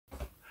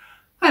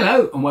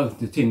Hello and welcome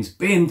to Tim's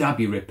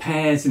BMW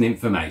repairs and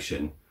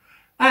information.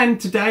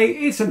 And today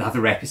it's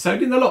another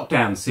episode in the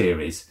lockdown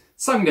series,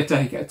 something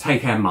to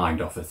take our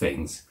mind off of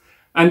things.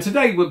 And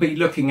today we'll be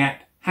looking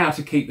at how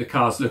to keep the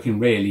cars looking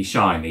really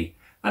shiny.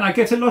 And I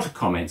get a lot of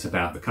comments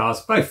about the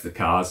cars, both the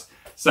cars,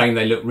 saying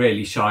they look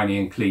really shiny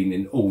and clean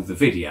in all the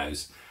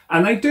videos.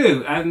 And they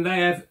do, and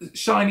they're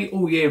shiny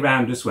all year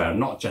round as well,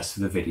 not just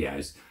for the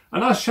videos.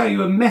 And I'll show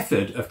you a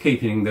method of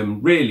keeping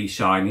them really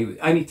shiny. It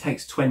only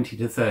takes 20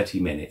 to 30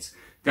 minutes.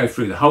 Go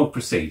through the whole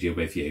procedure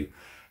with you.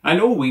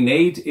 And all we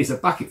need is a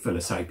bucket full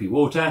of soapy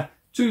water,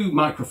 2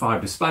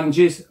 microfiber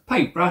sponges, a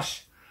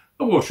paintbrush,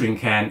 a watering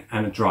can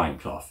and a drying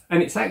cloth.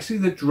 And it's actually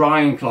the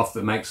drying cloth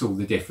that makes all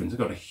the difference. I've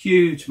got a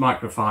huge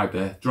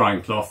microfiber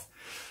drying cloth,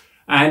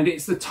 and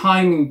it's the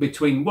timing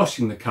between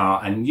washing the car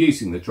and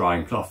using the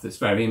drying cloth that's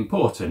very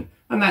important.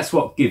 And that's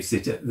what gives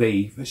it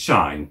the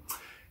shine.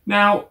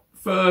 Now,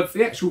 for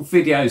the actual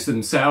videos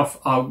themselves,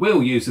 I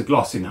will use a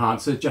gloss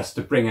enhancer just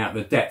to bring out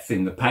the depth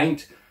in the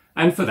paint.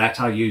 And for that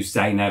I use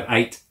Zano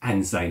 8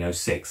 and Zano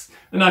 6.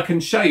 And I can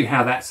show you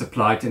how that's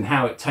applied and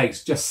how it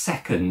takes just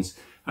seconds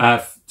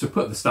to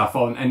put the stuff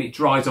on, and it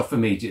dries off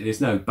immediately.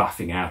 There's no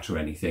buffing out or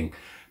anything.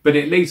 But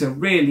it leaves a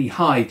really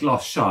high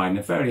gloss shine,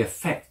 a very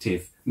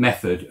effective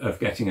method of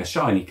getting a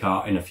shiny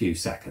car in a few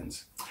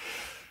seconds.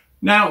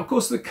 Now, of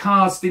course, the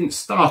cars didn't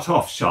start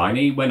off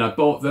shiny. When I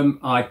bought them,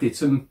 I did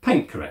some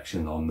paint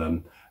correction on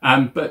them.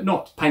 But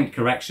not paint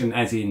correction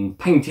as in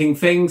painting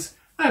things,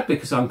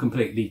 because I'm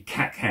completely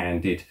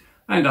cack-handed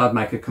and I'd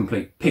make a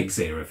complete pig's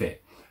ear of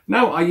it.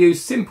 Now I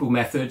use simple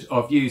method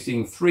of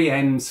using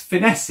 3M's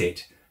Finesse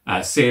It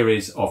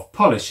series of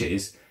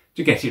polishes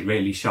to get it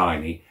really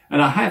shiny.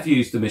 And I have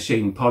used the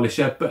machine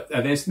polisher, but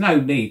there's no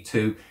need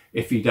to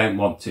if you don't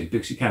want to,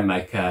 because you can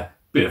make a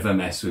bit of a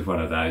mess with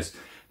one of those.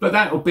 But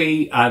that will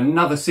be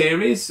another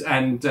series,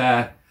 and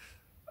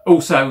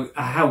also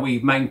how we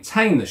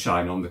maintain the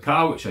shine on the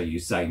car, which I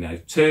use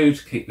Zano 2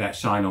 to keep that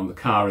shine on the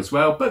car as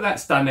well. But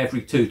that's done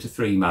every 2 to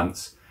 3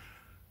 months,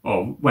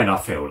 or when I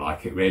feel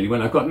like it really.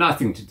 When I've got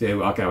nothing to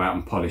do, I'll go out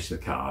and polish the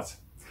cars.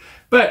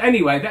 But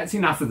anyway, that's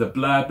enough of the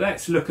blurb.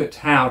 Let's look at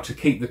how to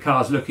keep the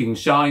cars looking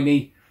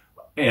shiny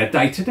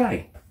day to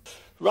day.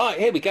 Right,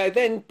 here we go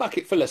then.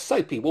 Bucket full of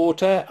soapy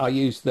water. I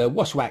use the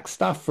wash wax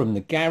stuff from the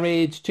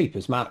garage, cheap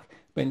as muck.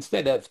 But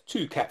instead of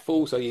 2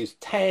 capfuls, I use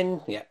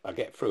 10. Yeah, I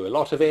get through a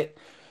lot of it.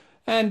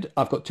 And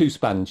I've got 2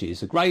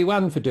 sponges, a grey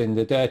one for doing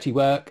the dirty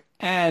work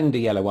and a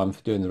yellow one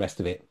for doing the rest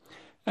of it.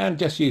 And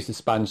just use the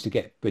sponge to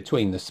get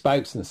between the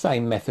spokes, and the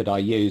same method I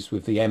used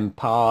with the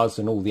M-Pars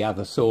and all the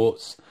other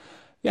sorts.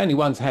 The only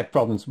ones I had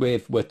problems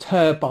with were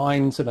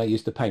turbines, and I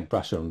used a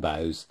paintbrush on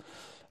those.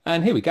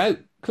 And here we go,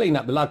 clean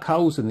up the lug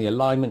holes and the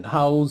alignment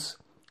holes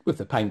with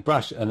the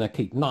paintbrush, and I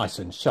keep nice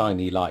and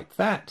shiny like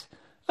that.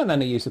 And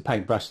then I use the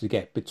paintbrush to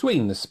get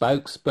between the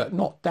spokes, but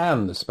not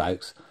down the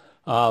spokes.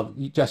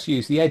 You just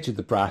use the edge of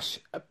the brush,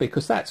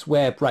 because that's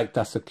where brake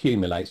dust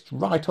accumulates,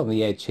 right on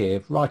the edge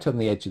here, right on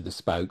the edge of the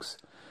spokes.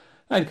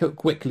 And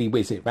quickly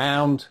whiz it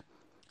round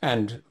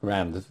and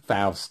around the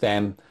valve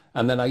stem.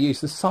 And then I use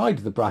the side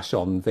of the brush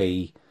on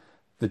the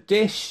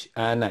dish,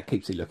 and that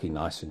keeps it looking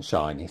nice and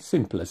shiny.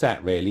 Simple as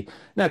that, really.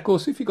 Now, of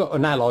course, if you've got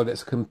an alloy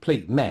that's a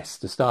complete mess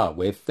to start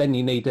with, then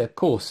you need a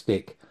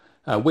caustic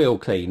wheel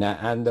cleaner.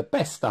 And the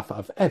best stuff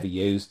I've ever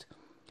used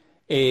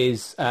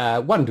is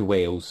Wonder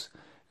Wheels.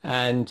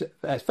 And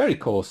that's very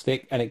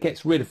caustic, and it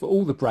gets rid of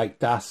all the brake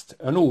dust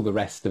and all the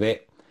rest of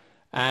it.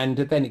 And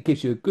then it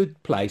gives you a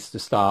good place to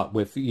start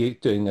with you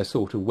doing a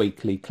sort of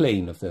weekly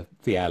clean of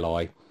the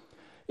alloy.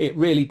 It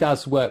really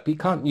does work, but you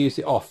can't use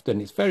it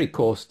often. It's very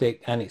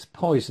caustic and it's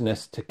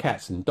poisonous to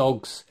cats and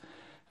dogs.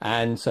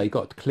 And so you've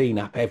got to clean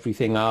up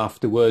everything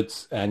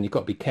afterwards, and you've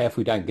got to be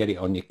careful you don't get it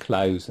on your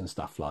clothes and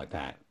stuff like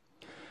that.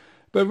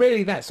 But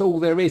really, that's all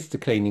there is to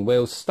cleaning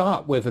wheels.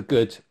 Start with a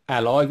good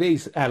alloy.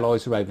 These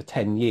alloys are over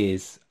 10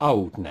 years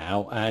old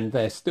now, and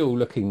they're still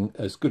looking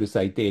as good as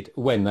they did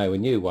when they were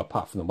new,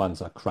 apart from the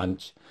ones I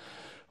crunch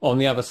on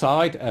the other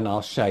side. And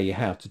I'll show you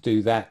how to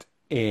do that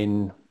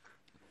in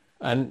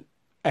an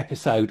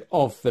episode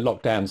of the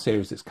lockdown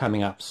series that's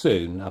coming up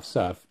soon.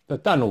 I've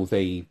done all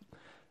the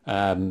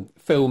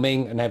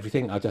filming and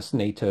everything. I just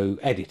need to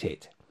edit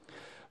it.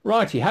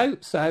 Righty-ho,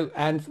 so,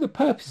 and for the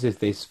purpose of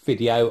this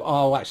video,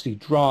 I'll actually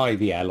dry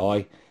the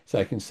alloy so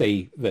you can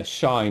see the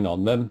shine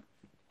on them.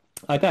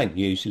 I don't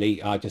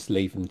usually, I just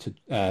leave them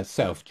to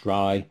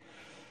self-dry.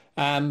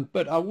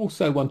 But I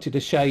also wanted to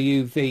show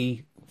you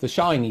the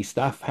shiny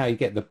stuff, how you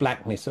get the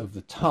blackness of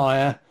the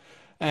tyre.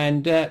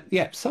 And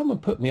yeah, someone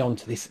put me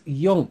onto this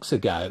yonks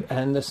ago,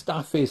 and the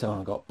stuff is,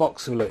 oh, I've got a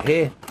box of it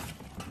here.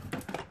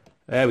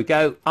 There we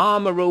go,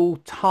 Armour All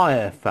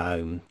Tyre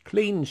Foam,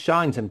 cleans,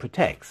 shines and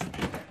protects.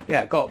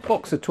 Yeah, got a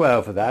box of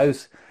 12 of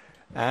those,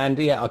 and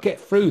yeah, I get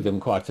through them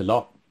quite a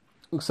lot.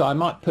 So I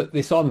might put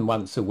this on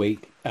once a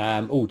week,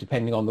 all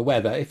depending on the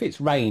weather. If it's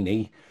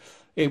rainy,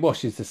 it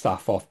washes the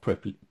stuff off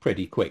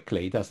pretty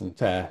quickly. It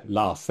doesn't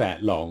last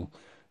that long.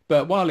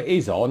 But while it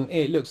is on,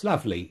 it looks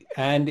lovely,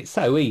 and it's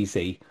so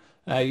easy.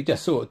 You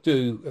just sort of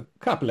do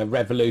a couple of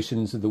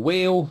revolutions of the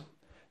wheel,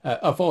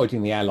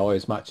 avoiding the alloy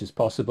as much as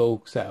possible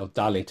because that'll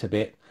dull it a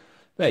bit.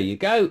 There you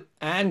go,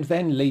 and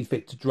then leave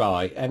it to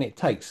dry, and it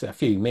takes a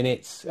few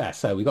minutes.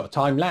 So we've got a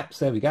time lapse.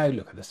 There we go.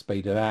 Look at the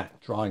speed of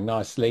that, drying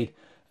nicely.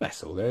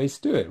 That's all there is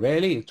to it,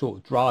 really. It sort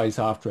of dries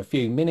after a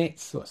few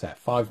minutes. What's that,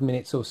 5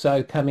 minutes or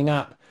so coming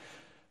up?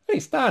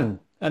 It's done.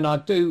 And I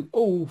do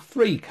all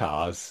 3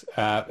 cars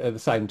at the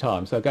same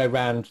time. So I go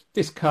around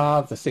this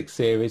car, the 6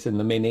 Series and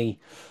the Mini.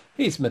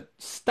 Here's my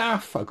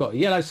stuff. I've got a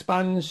yellow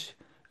sponge.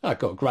 I've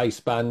got a grey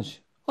sponge.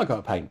 I've got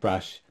a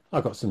paintbrush.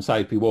 I've got some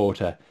soapy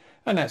water.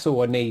 And that's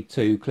all I need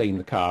to clean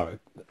the car.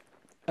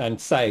 And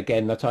say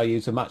again that I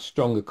use a much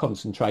stronger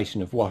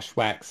concentration of wash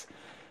wax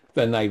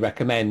than they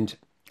recommend.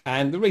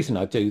 And the reason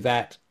I do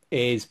that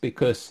is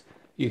because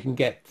you can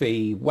get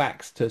the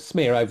wax to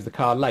smear over the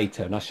car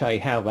later, and I'll show you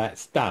how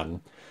that's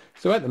done.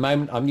 So at the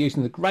moment I'm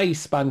using the grey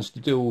sponge to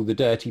do all the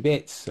dirty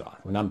bits,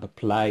 like the number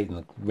plate and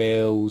the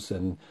grills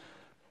and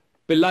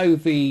below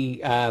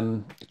the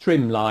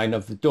trim line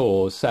of the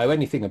doors. So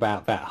anything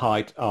about that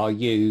height I'll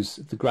use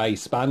the grey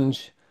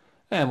sponge.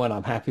 And when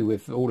I'm happy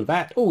with all of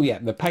that, oh yeah,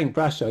 the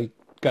paintbrush, I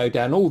go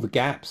down all the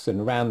gaps and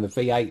around the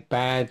V8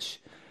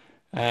 badge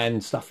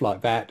and stuff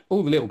like that.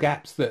 All the little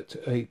gaps that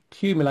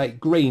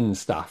accumulate green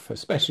stuff,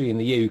 especially in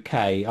the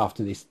UK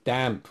after this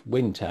damp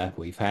winter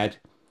we've had.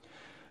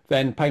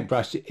 Then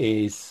paintbrush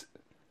is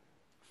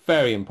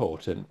very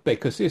important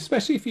because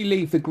especially if you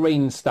leave the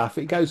green stuff,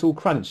 it goes all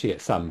crunchy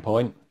at some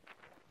point.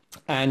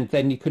 And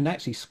then you can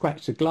actually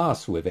scratch the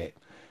glass with it.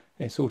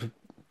 It sort of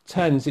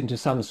turns into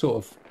some sort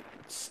of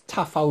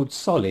tough old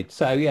solid.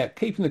 So yeah,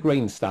 keeping the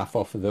green stuff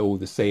off of all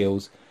the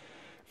seals,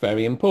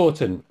 very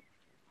important.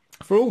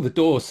 For all the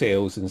door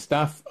seals and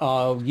stuff,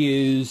 I'll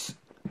use,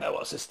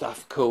 what's the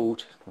stuff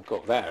called? I've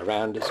got that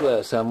around as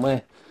well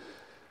somewhere.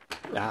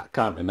 I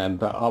can't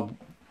remember. I'll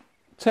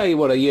tell you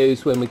what I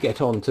use when we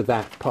get on to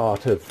that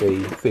part of the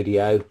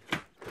video.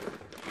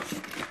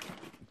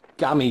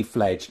 Gummy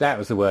fledge, that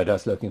was the word I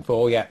was looking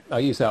for. Yeah, I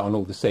use that on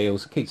all the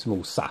seals, keeps them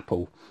all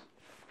supple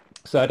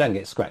so I don't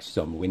get scratches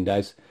on the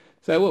windows.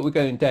 So what we're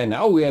going down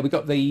now, oh yeah, we've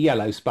got the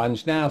yellow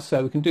sponge now,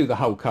 so we can do the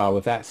whole car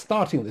with that,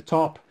 starting at the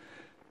top,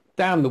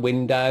 down the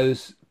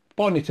windows,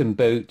 bonnet and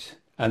boot,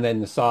 and then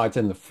the sides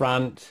and the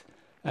front,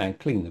 and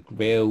clean the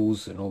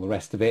grills and all the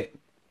rest of it.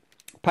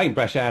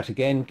 Paintbrush out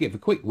again, give a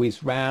quick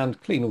whiz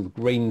round, clean all the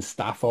green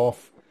stuff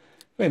off.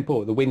 Very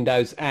important, the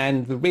windows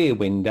and the rear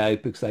window,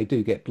 because they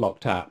do get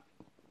blocked up.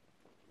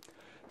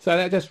 So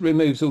that just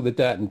removes all the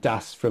dirt and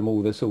dust from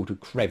all the sort of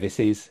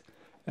crevices.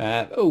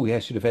 Oh yeah, I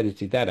should have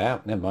edited that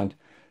out, never mind.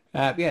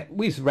 Yeah,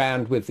 whiz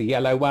round with the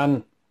yellow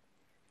one,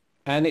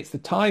 and it's the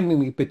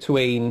timing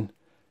between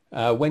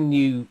when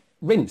you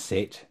rinse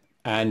it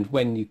and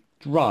when you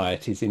dry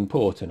it is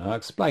important. I'll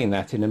explain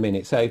that in a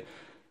minute. So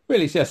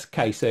really it's just a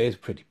case of, it's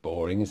pretty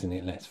boring, isn't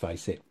it? Let's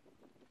face it.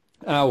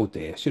 Oh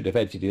dear, should have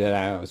edited that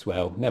out as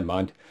well, never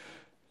mind.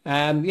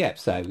 Yeah,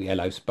 so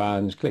yellow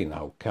sponge, clean the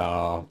whole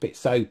car, bit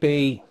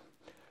soapy,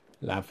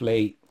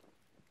 lovely.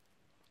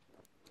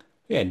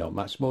 Yeah, not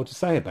much more to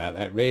say about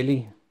that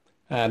really.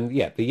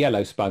 Yeah, the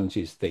yellow sponge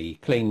is the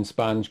clean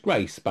sponge,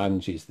 grey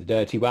sponge is the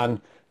dirty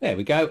one. There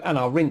we go, and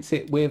I'll rinse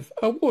it with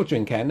a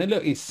watering can. And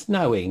look, it's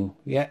snowing.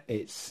 Yeah,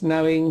 it's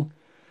snowing.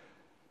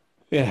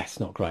 Yeah,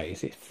 it's not great,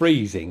 is it? It's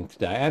freezing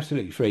today,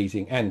 absolutely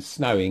freezing, and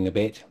snowing a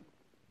bit.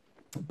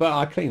 But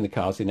I clean the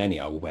cars in any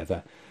old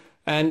weather.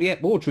 And yeah,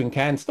 watering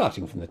can,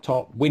 starting from the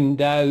top,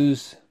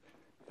 windows,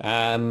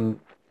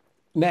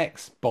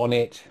 next,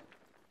 bonnet.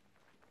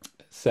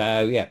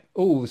 So yeah,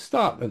 all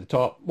start at the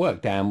top,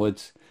 work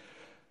downwards.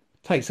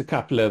 Takes a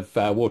couple of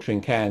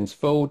watering cans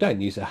full. Don't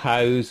use a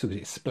hose because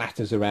it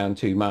splatters around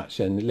too much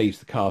and leaves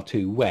the car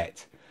too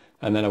wet,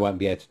 and then I won't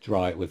be able to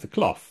dry it with the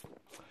cloth.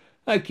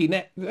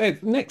 Okay,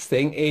 next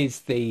thing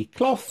is the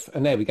cloth,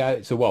 and there we go,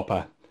 it's a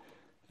whopper.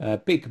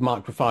 Big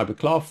microfiber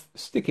cloth,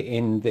 stick it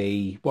in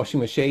the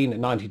washing machine at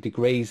 90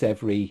 degrees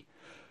every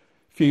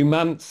few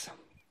months,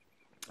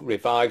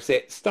 revives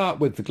it. Start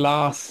with the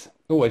glass,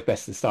 always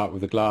best to start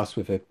with the glass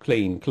with a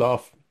clean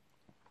cloth.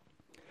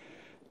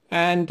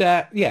 And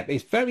yeah,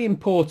 it's very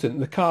important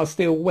the car's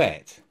still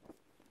wet.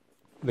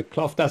 The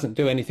cloth doesn't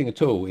do anything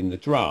at all in the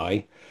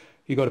dry.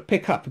 You've got to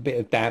pick up a bit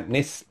of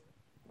dampness.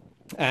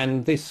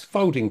 And this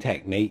folding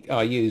technique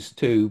I use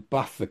to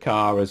buff the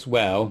car as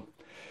well.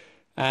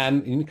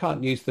 You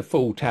can't use the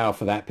full towel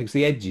for that because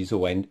the edges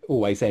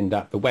always end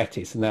up the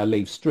wettest and they'll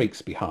leave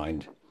streaks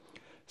behind.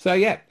 So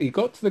yeah,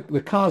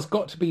 the car's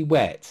got to be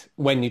wet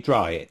when you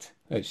dry it.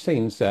 Which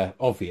seems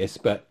obvious,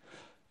 but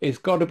it's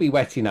got to be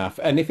wet enough.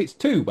 And if it's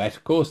too wet,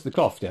 of course, the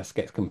cloth just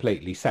gets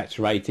completely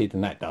saturated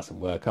and that doesn't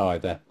work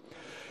either.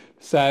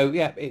 So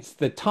yeah,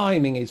 the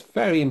timing is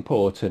very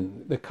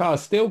important. The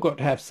car's still got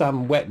to have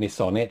some wetness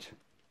on it.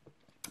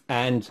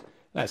 And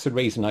that's the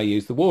reason I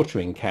use the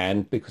watering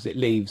can, because it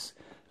leaves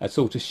a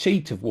sort of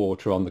sheet of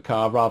water on the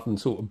car rather than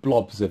sort of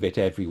blobs of it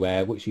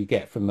everywhere, which you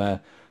get from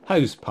a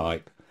hose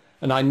pipe.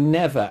 And I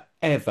never,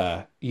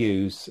 ever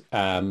use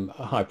a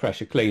high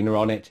pressure cleaner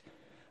on it.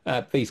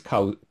 These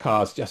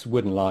cars just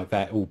wouldn't like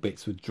that. All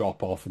bits would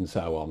drop off and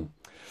so on.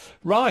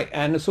 Right,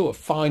 and the sort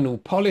of final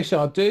polish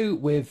I'll do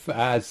with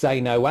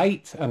Zano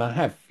 8, and I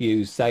have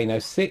used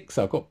Zano 6.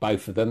 I've got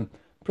both of them.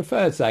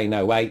 Prefer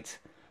Zano 8.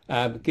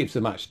 It gives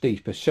a much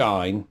deeper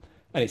shine,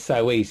 and it's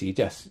so easy.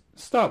 Just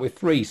start with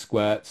 3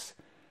 squirts,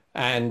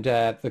 and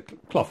the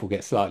cloth will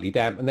get slightly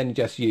damp, and then you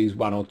just use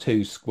 1 or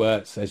 2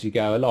 squirts as you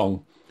go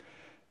along.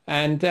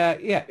 And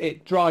yeah,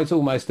 it dries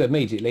almost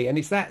immediately, and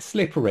it's that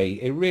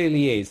slippery. It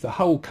really is. The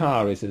whole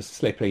car is as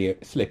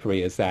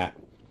slippery as that.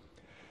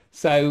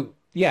 So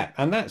yeah,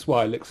 and that's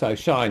why it looks so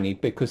shiny,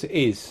 because it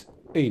is,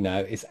 you know,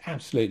 it's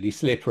absolutely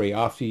slippery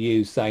after you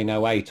use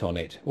Zano 8 on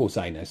it, or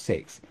Zano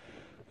 6.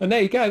 And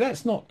there you go.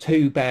 That's not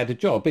too bad a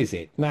job, is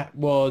it? And that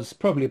was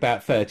probably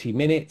about 30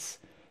 minutes.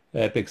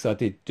 Because I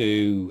did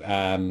do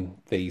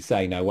the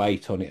Zano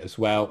 8 on it as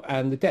well,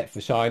 and the depth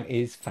of shine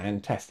is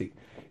fantastic.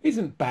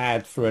 Isn't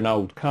bad for an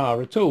old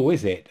car at all,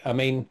 is it? I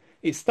mean,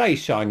 it stays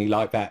shiny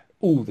like that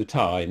all the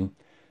time.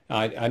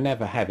 I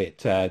never have it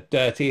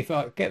dirty. If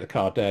I get the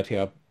car dirty,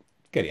 I'll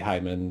get it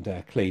home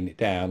and clean it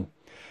down.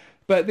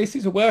 But this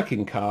is a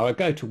working car. I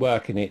go to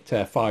work in it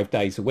 5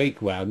 days a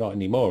week. Well, not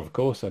anymore, of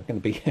course. I'm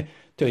going to be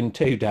doing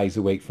 2 days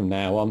a week from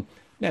now on.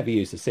 Never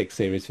used the 6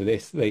 Series for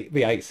this.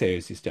 The 8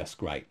 Series is just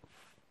great.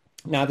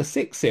 Now, the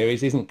 6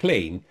 Series isn't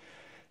clean.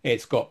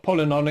 It's got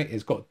pollen on it.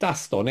 It's got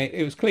dust on it.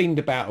 It was cleaned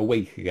about a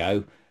week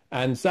ago.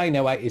 And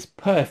Zano 8 is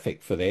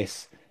perfect for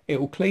this. It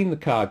will clean the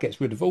car,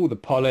 gets rid of all the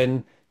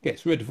pollen,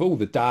 gets rid of all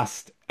the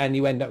dust, and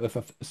you end up with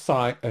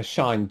a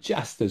shine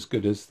just as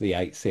good as the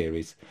 8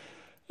 Series.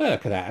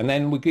 Look at that. And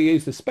then we can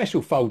use the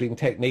special folding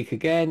technique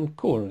again,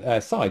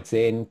 sides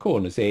in,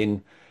 corners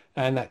in,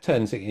 and that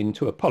turns it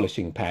into a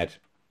polishing pad.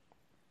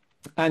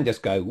 And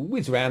just go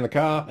whiz around the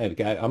car. There we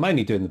go. I'm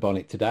only doing the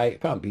bonnet today. I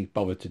can't be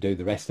bothered to do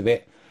the rest of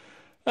it.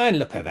 And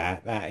look at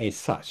that. That is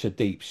such a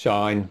deep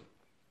shine.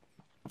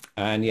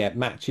 And yeah, it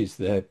matches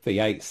the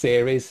 8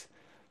 Series.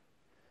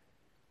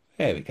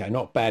 There we go.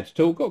 Not bad at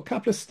all. Got a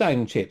couple of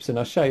stone chips, and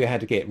I'll show you how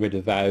to get rid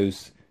of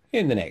those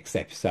in the next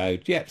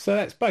episode. Yep, so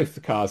that's both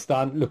the cars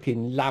done.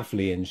 Looking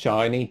lovely and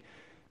shiny.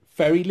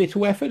 Very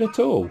little effort at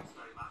all.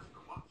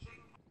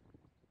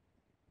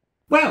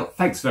 Well,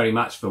 thanks very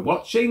much for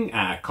watching,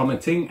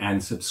 commenting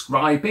and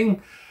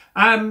subscribing.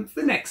 The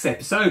next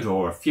episode,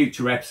 or a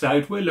future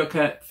episode, we'll look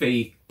at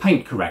the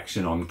paint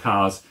correction on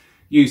cars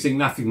using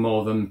nothing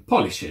more than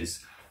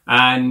polishes.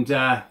 And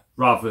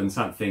rather than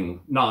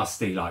something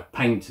nasty like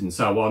paint and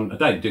so on, I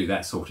don't do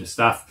that sort of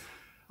stuff.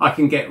 I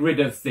can get rid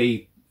of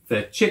the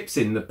chips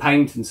in the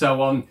paint and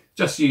so on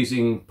just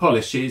using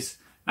polishes.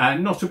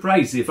 Not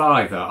abrasive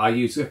either. I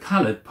use a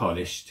coloured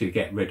polish to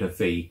get rid of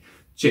the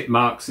chip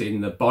marks in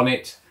the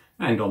bonnet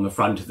and on the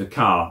front of the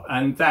car,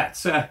 and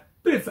that's a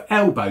bit of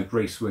elbow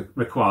grease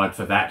required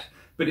for that,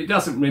 but it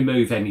doesn't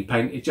remove any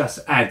paint, it just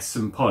adds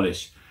some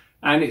polish,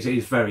 and it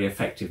is a very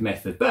effective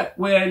method, but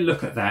we'll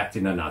look at that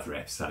in another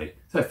episode.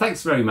 So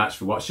thanks very much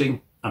for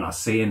watching, and I'll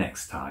see you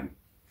next time.